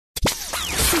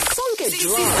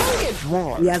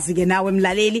Sisonke yazi ke nawe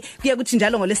mlaleli kuye kuthi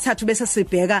njalo ngolesithathu bese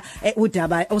sibheka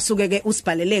udaba osuke ke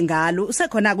usibhalele ngalo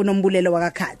usekhona kuNombulelo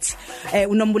wakakhathi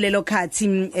uNombulelo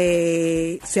Khathi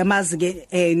siyamazi ke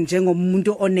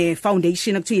njengomuntu one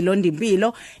foundation ekuthiwa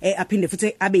Londimpilo aphinde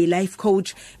futhi abe life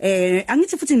coach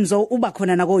angithi futhi mzo uba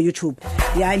khona na ko YouTube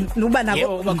ya uba nako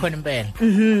yebo uba khona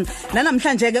impela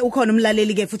namhlanje ke ukhona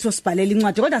umlaleli ke futhi osibhalela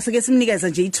incwadi kodwa sike simnikeza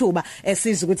nje ithuba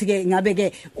sizwe ukuthi ke ngabe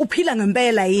ke uphila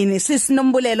ngempela yini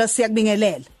sisinombulelo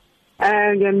siyakubingelela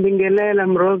ngiyambingelela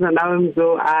Mroza nawe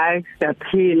mzo hayi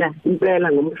siyaphila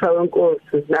impela ngomhla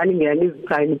wenkosi nani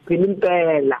ngiyalizigcina iphila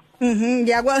impela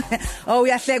ngiyakwa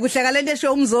uyahleka uhleka lento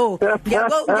esho umzo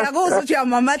ngiyakuzwa ukuthi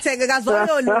uyamamatheke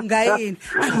kazoyolunga yini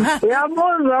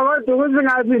uyabuzwa kodwa ukuthi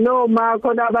ngathi noma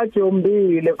khona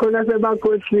abajombile khona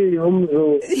sebakhohliwe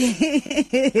umzo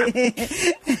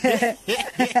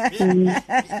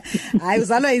hayi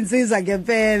uzalwa insizwa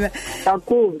ngempela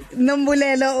kakhulu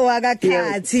Nombulelo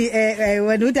wakakhathi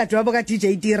wena udade wabo ka DJ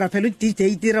Tira phela u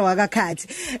DJ Tira wakakhathi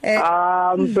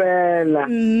impela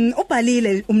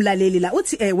ubhalile umlaleli la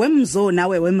uthi wemzo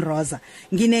nawe wemroza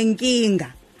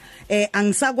nginenkinga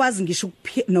angisakwazi ngisho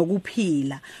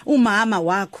nokuphila umama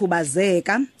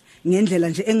wakhubazeka ngendlela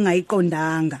nje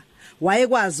engingayiqondanga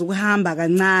wayekwazi ukuhamba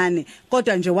kancane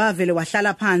kodwa nje wavele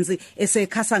wahlala phansi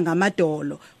esekhasa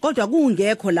ngamadolo kodwa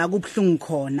kungekho la kubhlungu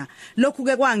khona lokhu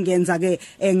ke kwangenza ke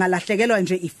ngalahlekelwa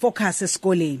nje ifocus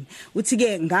esikoleni uthi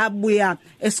ke ngabuya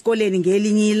esikoleni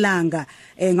ngelinye ilanga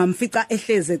ngamfica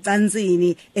ehleze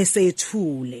ecansini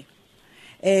esethule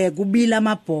kubila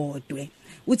amabhodwe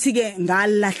uthi ke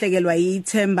ngalahlekelwa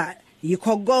yithemba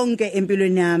yikho konke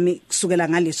empilweni yami kusukela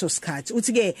ngaleso sikhathi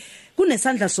uthi ke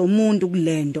kunesandla somuntu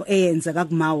kulento eyenzeka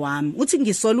kuma wami uthi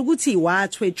ngisola ukuthi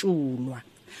wathwetshulwa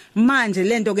manje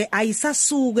lento ke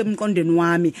ayisasuka emqondweni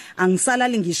wami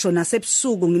angisalali ngisho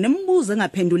nasebusuku nginembuzo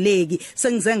engaphenduleki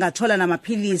sengize ngathola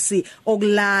namaphilisi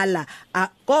okulala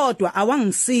kodwa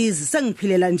awangisizi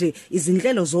sengiphilela nje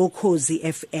izinhlelo zokhozi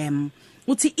FM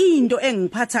uthi into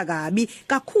engiphatha kabi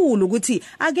kakhulu ukuthi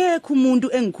akekho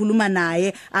umuntu engikhuluma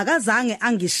naye akazange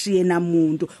angishiye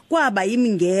namuntu kwaba yimi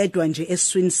ngedwa nje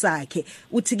eswini sakhe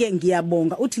uthi ke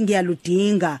ngiyabonga uthi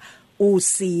ngiyaludinga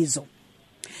usizo.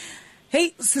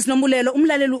 Hey sisinombulelo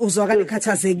umlaleli uzwakala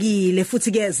ekhathazekile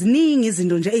futhi ke ziningi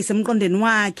izinto nje ezisemqondeni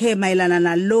wakhe mayelana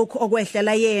nalokho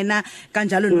okwehlela yena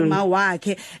kanjalo noma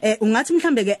wakhe ungathi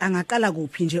mhlambe ke angaqala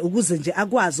kuphi nje ukuze nje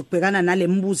akwazi ukubhekana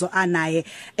nalembuzo anaye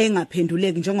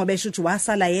engaphenduleki njengoba esho ukuthi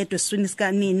wasala yedwa eswini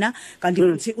sikanina kanti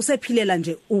futhi usephilela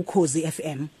nje ukhozi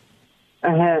FM.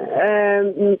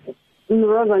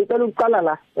 Mroza ngicela ukuqala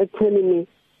la ekuthenini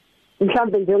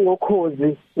mhlambe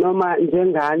njengokhozi noma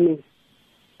njengani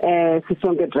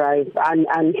sisonke drive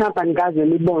mhlawumbe ngikaze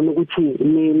libone ukuthi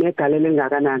ninegalelo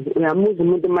engakanani uyamuza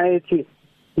umuntu mayethi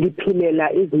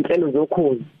ngiphilela izinhlelo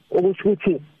zokhozi okusho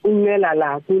ukuthi umela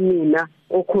la kunina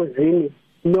okhozini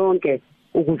lonke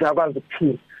ukuze akwazi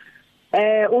ukuphila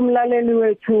umlaleli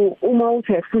wethu uma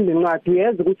uthi efunda incwadi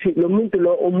uyeza ukuthi lo muntu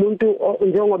lo umuntu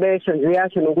njengoba esho nje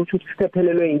uyasho nokuthi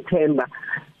usiphelelwe yithemba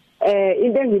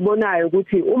into engibonayo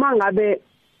ukuthi uma ngabe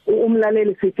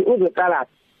umlaleli sithi uzoqala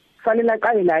fanele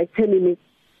aqale la ekuthenini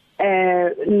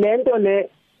lento le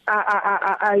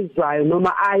ayizwayo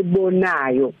noma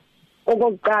ayibonayo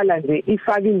okokuqala nje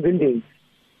ifaka imvindezi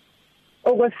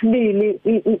okwesibili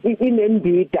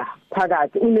inendida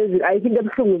phakathi ayikho into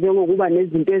ebuhlungu njengokuba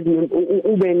nezinto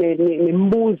ube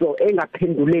nemibuzo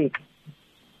engaphenduleki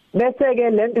bese ke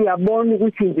lento uyabona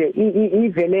ukuthi nje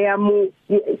ivele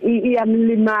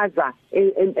iyamlimaza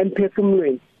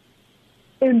emphefumulweni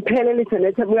imphelelise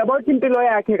lethe uyabona impilo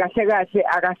yakhe kahle kahle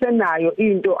akasenayo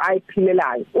into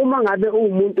ayiphilelayo uma ngabe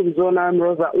umuntu kuzona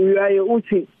Mroza uyaye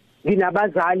uthi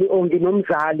nginabazali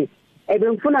onginomzali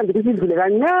ebengifuna nje ukuthi idlule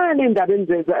kancane endabeni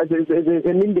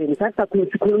zemindeni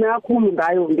sikhuluma kakhulu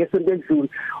ngayo ngesonto edlule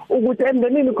ukuthi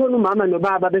emndenini khona umama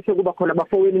nobaba bese kuba khona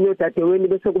abafowenu nodadewenu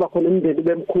bese kuba khona umndeni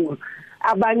bemkhulu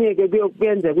abanye ke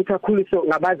kuyokwenza ukuthi akhuliswe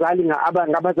ngabazali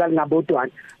ngabazali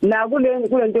ngabodwana la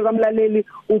kulento kamlaleli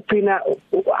ugcina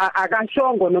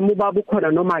akashongo noma ubaba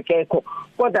ukhona noma akekho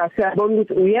kodwa siyabona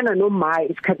ukuthi uyena noma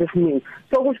isikhathi esiningi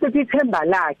so kusho ukuthi ithemba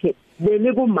lakhe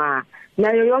belikuma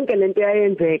nayo yonke lento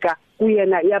yayenzeka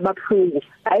kuyena yababhlungu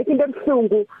ayikho into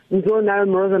ebuhlungu nzona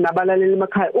Mroza nabalaleli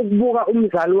emakhaya ukubuka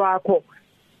umzali wakho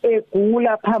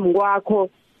egula phambi kwakho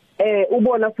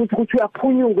ubona futhi ukuthi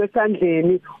uyaphunyuka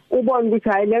esandleni ubona ukuthi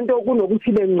hayi lento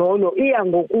kunokuthi bengcono iya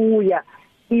ngokuya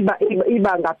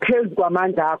iba ngaphezulu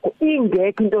kwamandla akho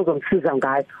ingekho into ozomsiza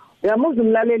ngayo uyamuza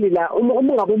umlaleli la uma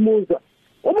ungabe umuzwa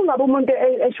uma ungabe umuntu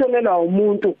eshonelwa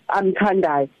umuntu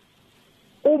amthandayo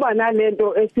uba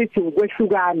nalento esithi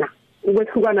ukwehlukana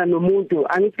ukwehlukana nomuntu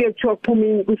angithi kuthiwa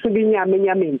kuphuma kusuka inyama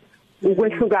enyameni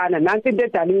ukwehlukana nansi into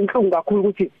edala inhlungu kakhulu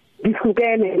ukuthi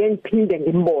ngihlukene ngiphinde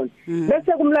ngimbone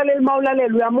bese kumlaleli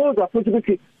mawulalela uyamuzwa futhi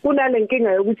ukuthi kunale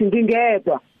nkinga yokuthi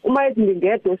ngingedwa uma ethi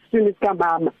ngingedwa esiswini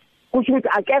sikamama kusho ukuthi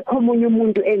akekho omunye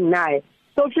umuntu enginaye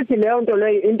so kusho leyo nto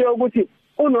leyo into yokuthi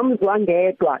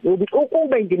unomzwangedwa ukuthi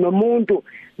ukube nginomuntu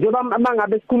njengoba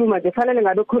mangabe sikhuluma nje fanele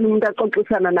ngabe khona umuntu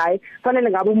axoxisana naye fanele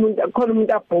ngabe khona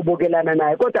umuntu abhobokelana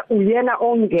naye kodwa uyena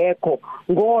ongekho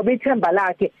ngoba ithemba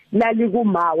lakhe lali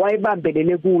kuma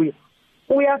wayebambelele kuyo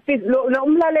uyafisa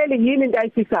umlaleli yini into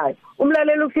ayifisayo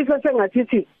umlaleli ufisa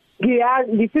sengathi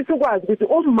ngifisa ukwazi ukuthi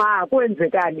uma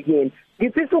kwenzekani kuyena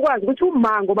ngifisa ukwazi ukuthi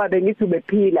uma ngoba bengithi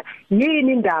ubephila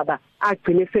yini indaba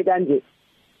agcine sekanje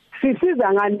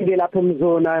sisiza ngani ke lapho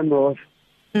mzona eMroza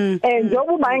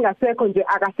njengoba uma engasekho nje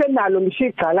akasenalo ngisho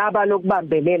igxalaba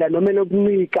lokubambelela noma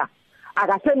lokunika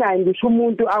akasenayo ngisho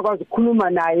umuntu akwazi ukukhuluma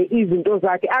naye izinto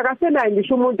zakhe akasenayo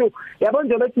ngisho umuntu yabo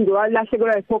nje bethi nje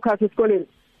walahlekelwa ifocus esikoleni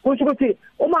kusho ukuthi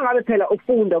uma ngabe phela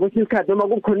ufunda kwesinye isikhathi noma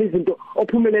kukhona izinto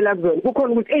ophumelela kuzona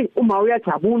kukhona ukuthi uma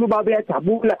uyajabula ubaba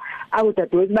uyajabula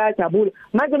awudadewethu bayajabula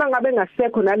manje mangabe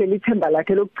ngasekho naleli themba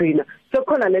lakhe lokugcina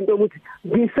sekukhona lento ukuthi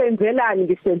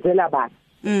ngisenzela bani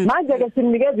manje ke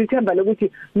simnikeza ithemba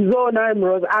lokuthi zona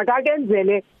eMroza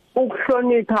akakenzele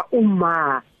ukuhlonipha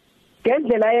uma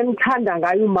ngendlela yemthanda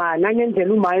ngayo uma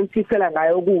nangendlela uma emfisela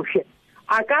ngayo kuhle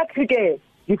akathi ke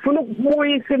ngifuna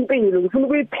ukubuyisa impilo ngifuna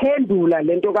ukuyiphendula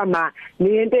lento kama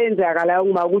nento eyenzakalayo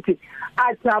uma ukuthi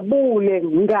ajabule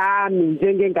ngami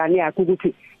njengengane yakhe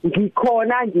ukuthi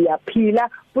ngikhona ngiyaphila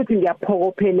futhi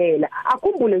ngiyaphokophelela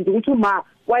akhumbule nje ukuthi uma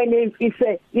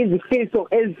wayenemfise izifiso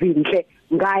ezinhle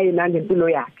ngaye nangempilo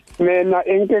yakhe mina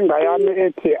inkinga yami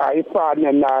ethi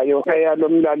ayifane nayo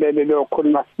eyalomlaleli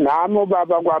lokhuluma nami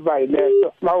ubaba kwaba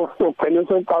yileso mawusugcina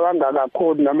usocabanga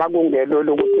kakhulu noma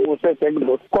kungelolo ukuthi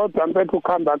kusesekudlula kodwa mfethu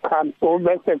ukhamba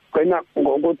ubese kugcina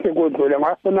ngokuthi kudlule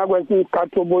ngafuna kwesinye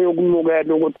isikhathi ubuye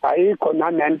ukumukela ukuthi ayikho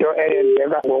nanento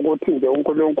eyenzeka ngokuthi nje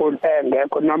uNkulunkulu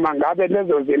engekho noma ngabe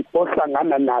lezo zinto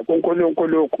ohlangana nazo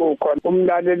uNkulunkulu ukhona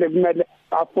umlaleli kumele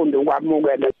afunde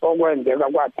ukwamukela okwenzeka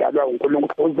kwadalwa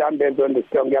uNkulunkulu uzambezo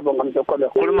ngiyabonga mzokolo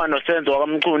khuluma nosenzo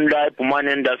wakamcuni la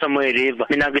eBhumane ndaseMoyi River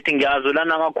mina ngithi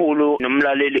ngiyazolana kakhulu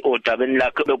nomlaleli odabeni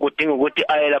lakhe bekudinga ukuthi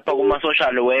aye lapha kuma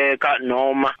social worker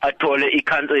noma athole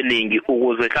icounseling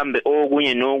ukuze mhlambe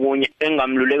okunye nokunye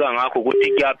engamluleka ngakho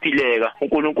ukuthi kuyaphileka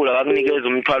uNkulunkulu akakunikeza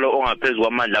umthwalo ongaphezulu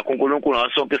kwamandla akho uNkulunkulu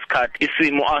ngasonke isikhathi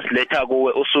isimo asiletha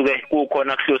kuwe usuke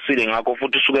kukhona kuhlosile ngakho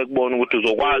futhi usuke kubona ukuthi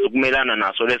uzokwazi ukumelana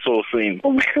naso leso simo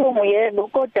ubhlungu yebo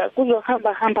kodwa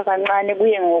kuzohamba kancane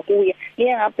kuye ngokuya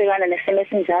iye ngabhekana nesimo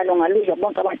esinjalo ngaluza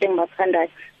bonke abantu engibathandayo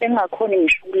engakhona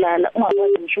ngisho ukulala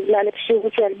ungakwazi ngisho ukulala ebusuku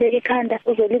ukuthi uyalibeka ikhanda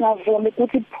uzolingavumi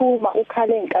ukuthi phuma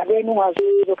ukhale enkabeni ungazi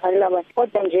uzokhalela abantu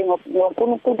kodwa nje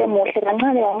ngoNkulunkulu emuhle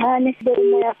kancane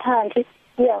bekumoya phansi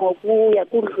kuya ngokuya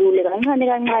kudlule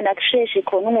kancane akusheshi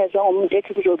khona ungezwa ngomuntu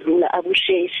ethi kuzodlula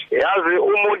akusheshi yazi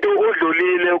umuntu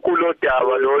udlulile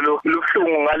kulodaba lolu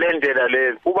luhlungu ngalendlela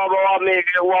lezi ubaba wami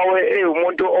ke wawe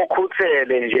umuntu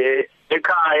okhuthele nje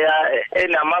ekhaya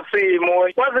enamasimo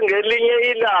kwazi ngelinye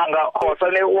ilanga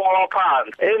khosane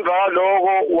waphansi emva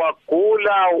lokho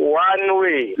wagula one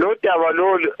way lo daba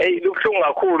lolu lubuhlungu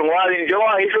kakhulu ngoba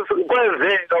njengoba ngisho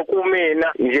kwenzeka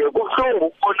kumina nje kubuhlungu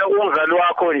ukubona umzali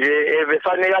wakho nje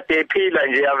ebefanele kade ephila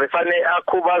nje avesane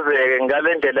akhubazeke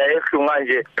ngalendlela ehlunga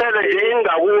nje phela nje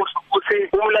ingakusho ukuthi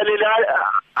umlaleli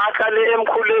ahlale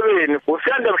emkhulekweni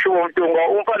usiyanda mshumo mtunga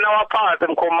umfana waphansi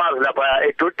emkhomazi lapha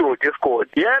edodoti isigodi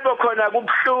yebo khona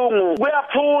kubhlungu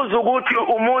kuyaphuza ukuthi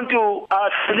umuntu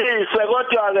asiliswe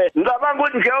kodwa ke ngicabanga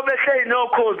ukuthi njengoba ehleli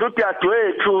nokhozi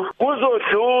udadewethu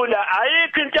kuzodlula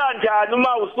ayikho intanjani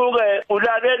uma usuke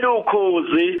ulalela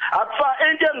ukhozi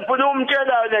into engifuna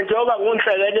umtshela yona njengoba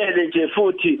ngunhlekelele nje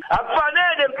futhi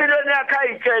akufanele empilweni yakhe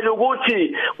ayitshele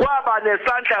ukuthi kwaba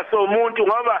nesandla somuntu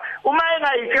ngoba uma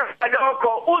engayitshela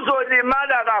lokho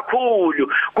uzolimala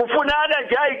kakhulu kufunana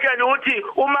nje ayitshela ukuthi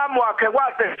umama wakhe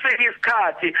kwase kufika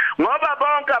isikhathi ngoba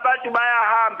bonke abantu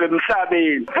bayahamba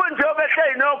emhlabeni futhi njengoba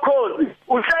ehleli nokhozi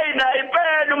useyina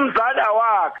impela umzala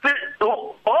wakhe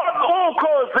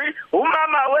ukhozi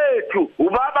umama wethu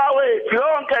ubaba wethu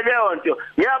yonke leyo nto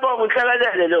ngiyabonga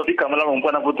unhlekelele lo igama lami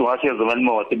ngumfana futhi washeza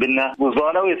malimoto bina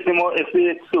uzwala uyisimo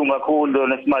esihlungu kakhulu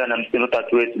nesimala namsini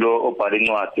udadewethu lo obhala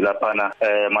incwadi lapha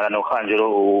mala nohanjelo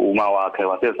uma wakhe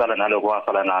wasesala naloko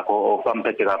wasala nakho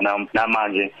okusamphethe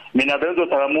namanje mina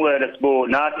benzothakamulela sibo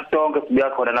nathi sonke sibuya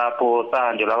khona lapho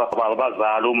sanje laba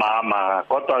abazali umama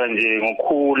kodwa nje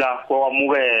ngokukhula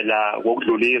kwamukela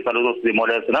ngokudlulisa lezo simo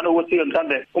leso nanokuthi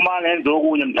mhlambe uma ngenza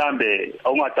okunye mhlambe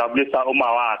ungajabulisa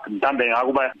uma wakhe mhlambe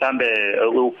ngakuba mhlambe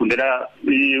mhlambe ufundela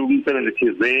umsebenzi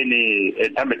thizeni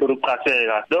mhlambe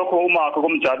ukuqasheka lokho uma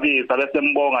kumjabulisa bese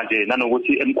mbonga nje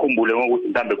nanokuthi emkhumbule ngokuthi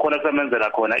mhlambe khona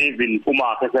semenzela khona even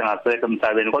uma sengasekho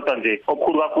emhlabeni kodwa nje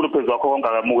okukhulu kakhulu phezulu kwakho konke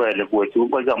akamukele kwethu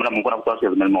ukwenza mina ngibona ukuthi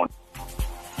asizemelmoto.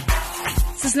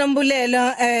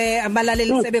 Sinombulelo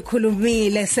abalaleli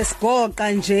sebekhulumile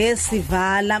sesigoqa nje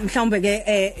sivala mhlawumbe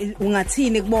ke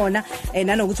ungathini kubona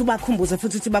nanokuthi ubakhumbuze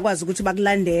futhi ukuthi bakwazi ukuthi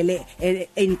bakulandele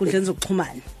einkundleni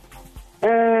zokuxhumana.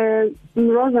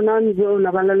 Mroza nanzo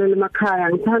nabalaleli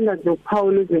emakhaya ngithanda nje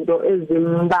ukuphawula izinto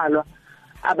ezimbalwa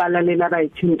abalaleli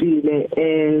abayithintile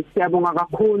siyabonga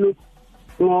kakhulu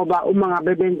ngoba uma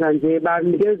ngabe benza nje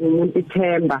banikeza umuntu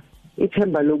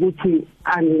ithemba lokuthi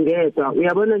angingedwa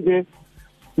uyabona nje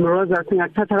Mroza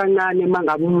singathatha kancane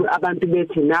mangabe abantu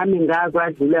bethi nami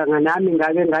ngakwadlula nganami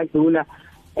ngake ngadlula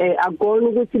akona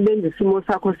ukuthi benze isimo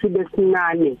sakho sibe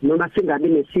sincane noma singabe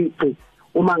nesiqi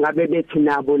uma ngabe bethi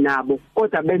nabo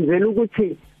kodwa benzela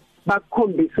ukuthi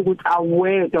bakukhombise ukuthi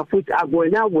awedwa futhi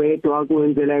akuwena wedwa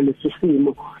akwenzela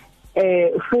lesisimo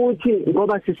futhi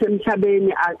ngoba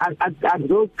sisemhlabeni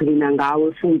azogcina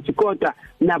ngawe futhi kodwa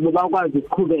nabo bakwazi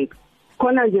ukuqhubeka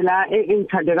khona nje la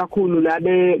engithande kakhulu la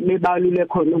bebalule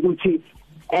khona ukuthi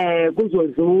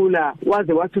kuzodlula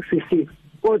waze wathi usisi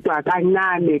kodwa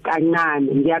kancane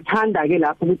ngiyathanda ke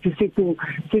lapho ukuthi sithi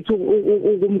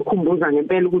ukumkhumbuza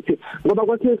ngempela ukuthi ngoba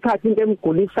kwesinye isikhathi into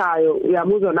emgulisayo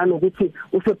uyamuzwa nanokuthi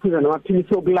usephuza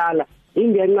namaphilisi okulala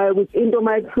ingenxa yokuthi into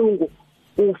mayikuhlungu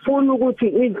ufuna ukuthi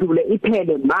idlule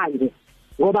iphele manje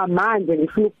ngoba manje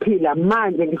ngifuna ukuphila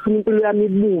manje ngifuna impilo yami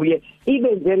ibuye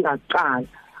ibe njengaqala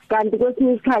kanti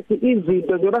kwesinye isikhathi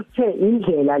izinto njengoba sithe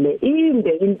indlela le inde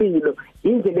impilo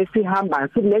indlela esihamba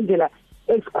sinendlela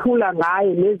esikhula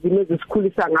ngayo nezimo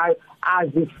ezisikhulisa ngayo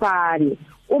azifani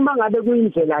uma ngabe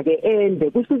kuyindlela ke ende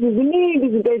kusiza ziningi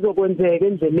izinto ezizokwenzeka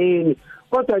endleleni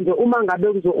kodwa nje uma ngabe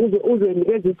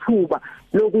uzonikeza ithuba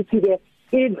lokuthi ke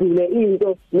idlule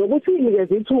into nokuthi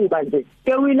unikeze ithuba nje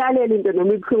ke uyilalela into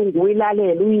noma ibuhlungu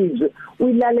uyilalela uyizwe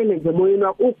uyilalele nje emoyeni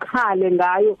wakho ukhale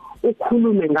ngayo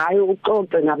ukhulume ngayo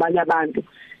uxoxe nabanye abantu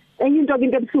enye into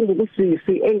ebuhlungu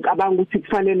kusisi engicabanga ukuthi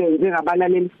kufanele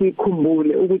njengabalaleli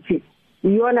sikhumbule ukuthi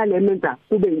iyona lemenza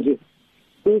kube nje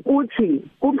ukuthi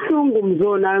kubhlungu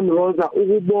mzona Mroza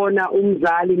ukubona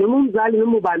umzali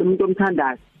noma ubani umuntu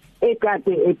omthandayo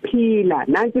ekade ephila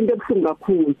nansi into ebuhlungu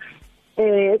kakhulu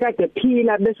ekade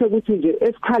ephila bese kuthi nje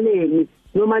esikhaleni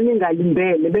noma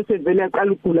ningalimbele bese vele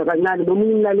aqala ukugula kancane noma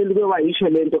umlaleli ke wayisho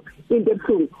lento into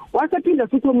ebuhlungu wasephinda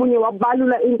futhi omunye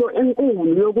wabalula into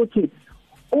enkulu yokuthi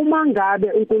uma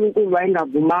ngabe uNkulunkulu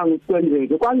wayengavumanga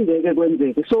ukwenzeke kwangeke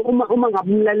kwenzeke so uma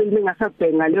ngabe umlaleli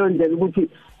bengasabhenga leyo ndlela ukuthi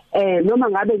noma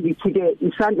ngabe ngithike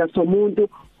isandla somuntu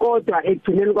kodwa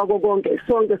ekugcineni kwako konke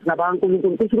sonke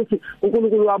singabaNkulunkulu ukuthi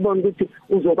uNkulunkulu wabona ukuthi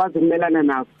uzokwazi ukumelana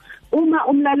nako uma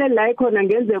umlaleli la ikhona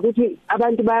ngenzeka ukuthi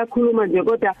abantu bayakhuluma nje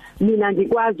kodwa mina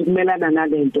ngikwazi ukumelana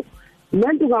nalento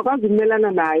manje ungakwazi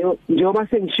ukumelana nayo njengoba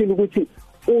sengishilo ukuthi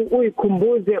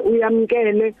uyikhumbuze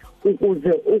uyamkele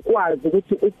ukuze ukwazi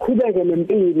ukuthi uqhubeke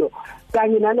nempilo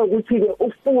kanye nanokuthi ke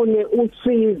ufune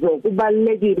usizo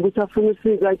kubalekile ukuthi afune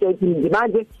usizo ukuthi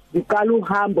manje ngiqala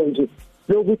uhambo nje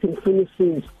lokuthi ngifune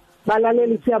usizo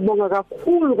balaleli siyabonga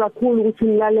kakhulu ukuthi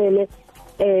nilalele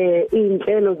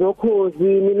inhlelo zokhozi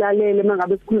nilalele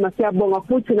mangabe sikhuluma siyabonga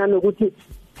futhi nanokuthi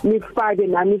nifake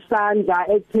nami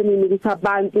isandla ekuthenini ukuthi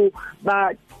abantu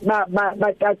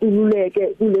batatululeke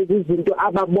kulezi zinto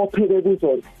ababopheke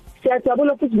kuzona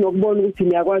siyajabula futhi nokubona ukuthi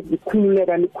niyakwazi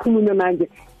ukukhululeka nikhulume manje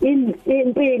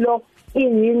impilo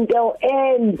iyinto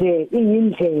ende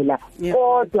iyindlela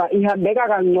kodwa ihambeka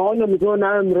kangcono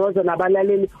mzona Mroza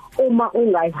nabalaleli uma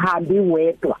ungayihambi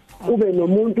wedwa ube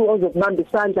nomuntu ozokubamba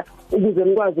isandla ukuze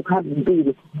nikwazi ukuhamba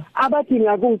impilo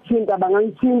abadinga ukuthinta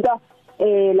bangangithinta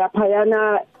lapha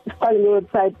yana siqale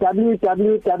newebsite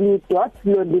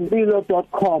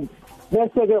www.londimpilo.com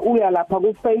bese ke uya lapha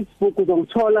ku Facebook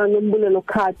uzongithola Nombulelo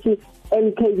Khathi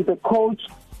NK the coach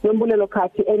Nombulelo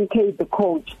Khathi NK the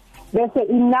coach bese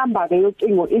inamba ke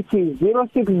yocingo ithi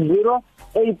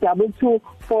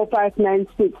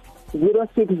 0608224596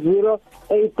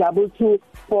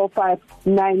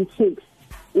 0608224596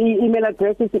 email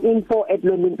address is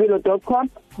info@londimpilo.com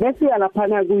bese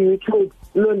yalaphana ku YouTube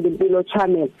Londimpilo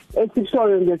channel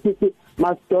esishoyo nje sithi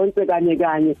masidonse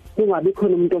kanye kungabi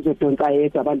khona umuntu ozodonsa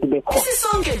yedwa abantu bekhona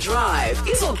Isonke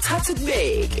drive izokuthatha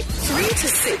kubeke 3 to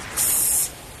 6